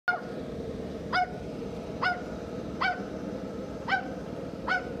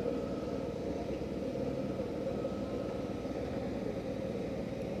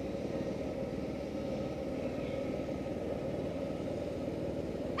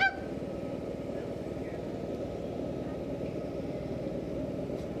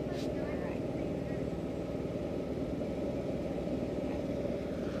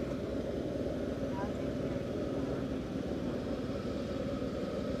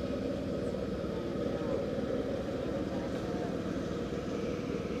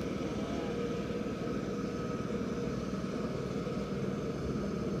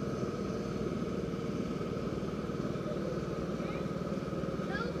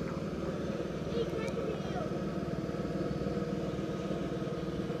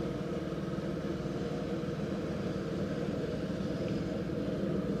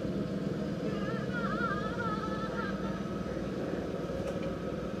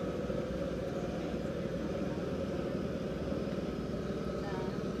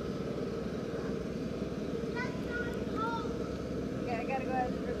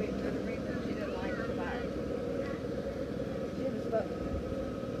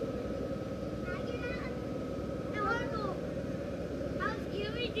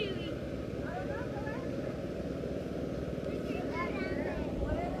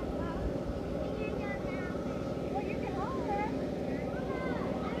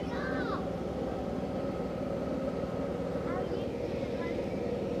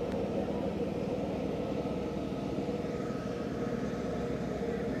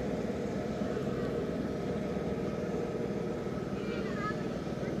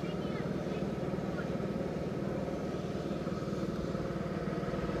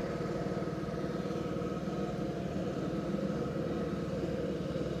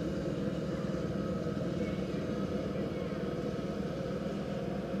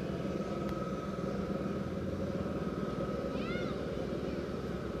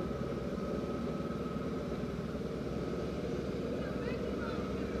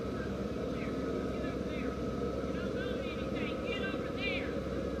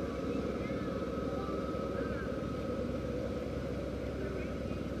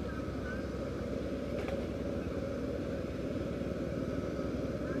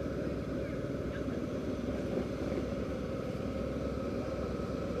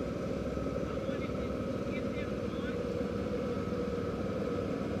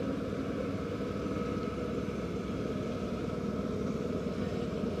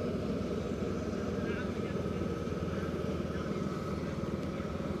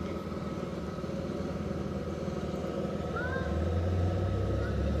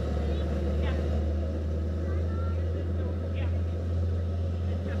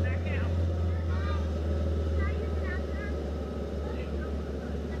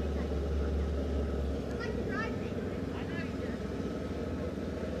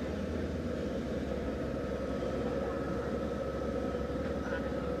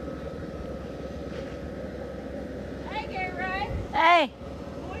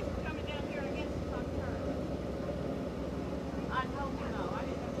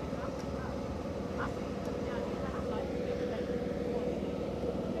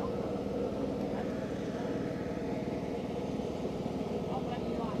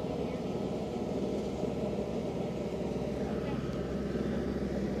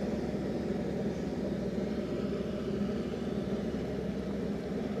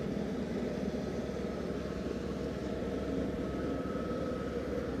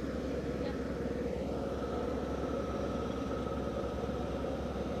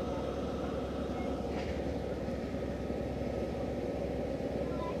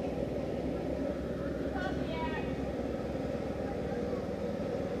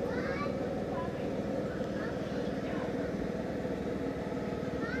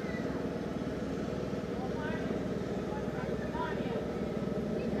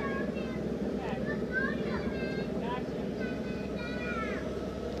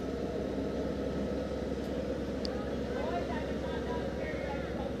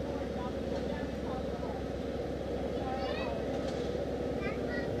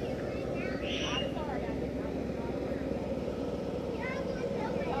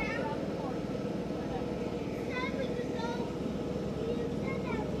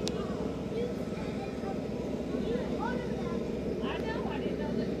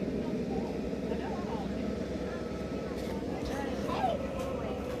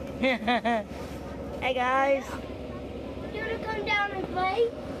Hey guys. You want to come down and play?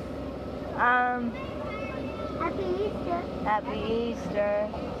 Happy Easter. Happy Easter.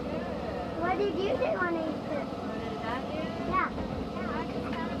 What did you do on Easter? Yeah.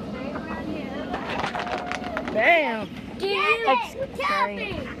 Damn.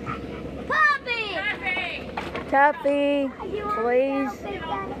 Tuffy! Poppy! Tuffy, please.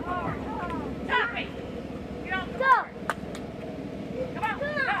 Tuffy! Go!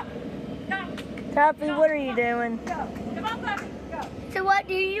 Tuffy, what are you doing? Come on, Tuffy. Go. So what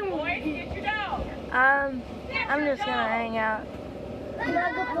do you want? Boys, get your dog. I'm just gonna hang out. You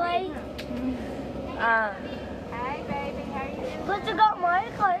want to play? Hey, baby, how you doing? But you got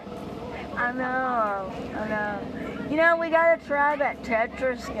Mario Kart. I know. You know, we gotta try that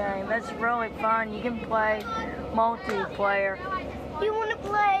Tetris game. It's really fun. You can play multiplayer. You want to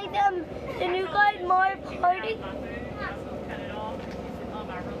play the new guy Mario Party?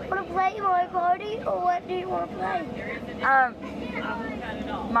 Want to play Mario Party, or what do you want to play?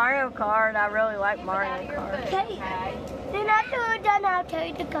 Mario Kart. I really like Mario Kart. Okay. Then after we're done, I'll tell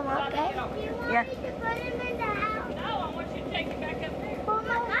you to come out, okay? Yeah. Put him in the house. No, I want you to take him back up there. Oh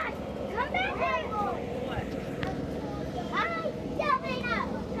my gosh. Come back here. Hi, jumping up.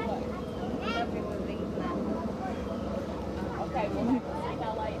 Okay, well, see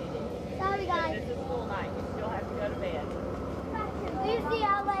how late it is. Sorry, guys. It's a school night. You still have to go to bed. You see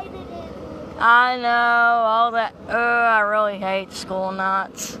how late it is. I know all that. I really hate school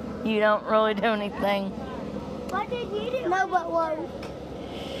nights. You don't really do anything. What did you do? No, but what?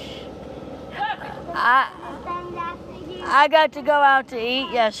 I got to go out to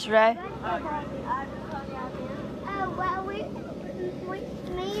eat yesterday. Well, me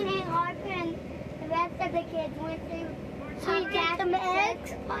and Aunt Harper and the rest of the kids went to some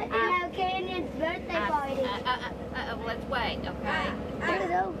eggs and Canyon's birthday party. Let's wait, okay?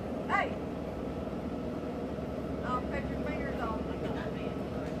 Hey! I'll cut your fingers off.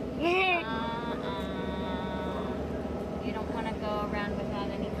 You don't want to go around without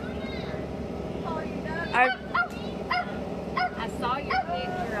any food. I I saw your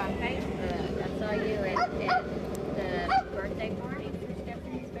picture on Facebook. I saw you at